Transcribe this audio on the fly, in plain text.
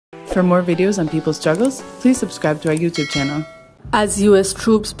For more videos on people's struggles, please subscribe to our YouTube channel. As US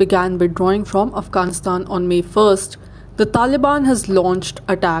troops began withdrawing from Afghanistan on May 1st, the Taliban has launched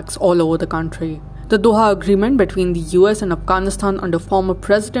attacks all over the country. The Doha Agreement between the US and Afghanistan under former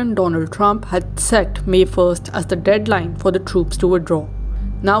President Donald Trump had set May 1st as the deadline for the troops to withdraw.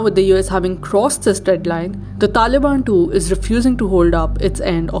 Now, with the US having crossed this deadline, the Taliban too is refusing to hold up its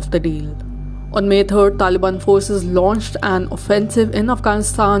end of the deal. On May 3rd, Taliban forces launched an offensive in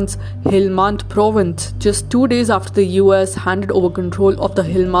Afghanistan's Helmand province just 2 days after the US handed over control of the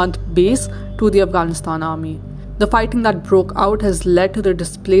Helmand base to the Afghanistan army. The fighting that broke out has led to the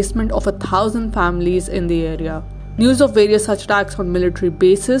displacement of 1,000 families in the area. News of various such attacks on military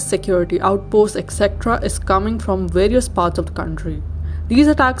bases, security outposts, etc. is coming from various parts of the country. These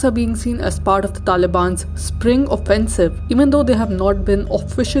attacks are being seen as part of the Taliban's spring offensive, even though they have not been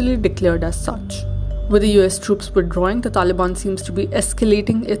officially declared as such. With the US troops withdrawing, the Taliban seems to be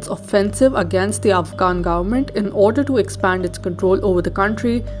escalating its offensive against the Afghan government in order to expand its control over the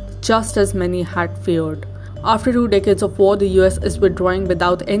country, just as many had feared. After 2 decades of war, the US is withdrawing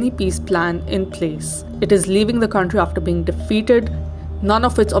without any peace plan in place. It is leaving the country after being defeated. None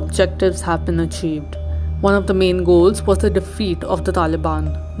of its objectives have been achieved. One of the main goals was the defeat of the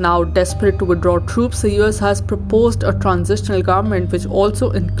Taliban. Now desperate to withdraw troops, the US has proposed a transitional government which also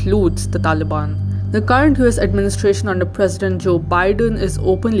includes the Taliban. The current US administration under President Joe Biden is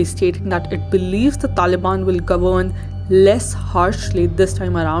openly stating that it believes the Taliban will govern less harshly this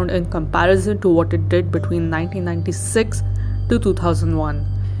time around in comparison to what it did between 1996 to 2001.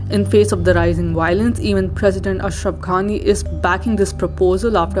 In face of the rising violence, even President Ashraf Ghani is backing this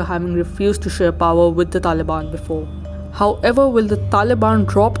proposal after having refused to share power with the Taliban before. However, will the Taliban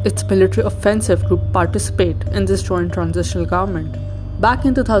drop its military offensive to participate in this joint transitional government? Back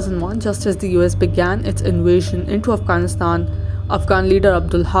in 2001, just as the US began its invasion into Afghanistan, Afghan leader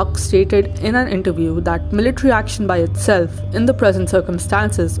Abdul Haq stated in an interview that military action by itself in the present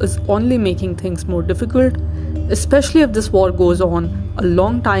circumstances is only making things more difficult, especially if this war goes on a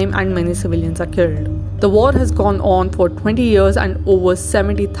long time and many civilians are killed. The war has gone on for 20 years and over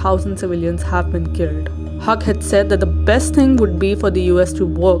 70,000 civilians have been killed. Haq had said that the best thing would be for the US to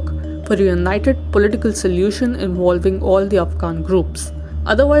work for a united political solution involving all the Afghan groups.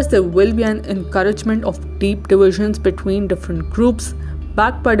 Otherwise, there will be an encouragement of deep divisions between different groups,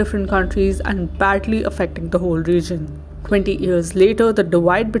 backed by different countries and badly affecting the whole region. 20 years later, the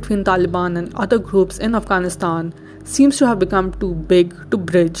divide between Taliban and other groups in Afghanistan seems to have become too big to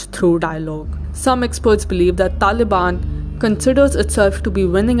bridge through dialogue. Some experts believe that Taliban considers itself to be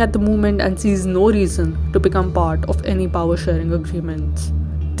winning at the moment and sees no reason to become part of any power-sharing agreements.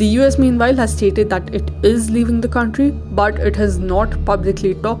 The US meanwhile has stated that it is leaving the country, but it has not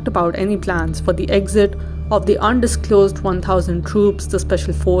publicly talked about any plans for the exit of the undisclosed 1,000 troops, the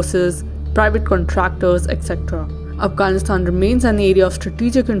special forces, private contractors, etc. Afghanistan remains an area of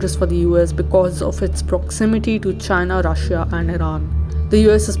strategic interest for the US because of its proximity to China, Russia, and Iran. The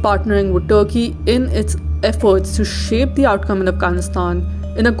US is partnering with Turkey in its efforts to shape the outcome in Afghanistan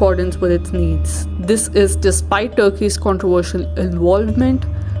in accordance with its needs. This is despite Turkey's controversial involvement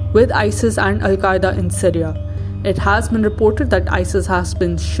with ISIS and al-Qaeda in Syria. It has been reported that ISIS has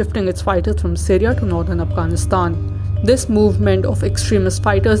been shifting its fighters from Syria to northern Afghanistan. This movement of extremist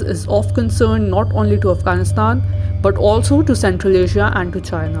fighters is of concern not only to Afghanistan, but also to Central Asia and to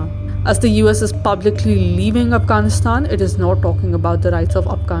China. As the US is publicly leaving Afghanistan, it is not talking about the rights of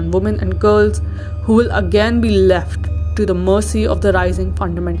Afghan women and girls who will again be left to the mercy of the rising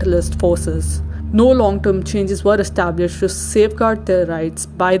fundamentalist forces. No long-term changes were established to safeguard their rights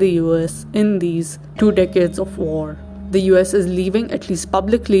by the US in these 2 decades of war. The US is leaving, at least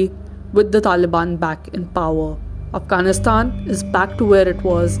publicly, with the Taliban back in power. Afghanistan is back to where it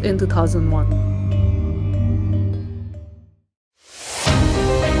was in 2001.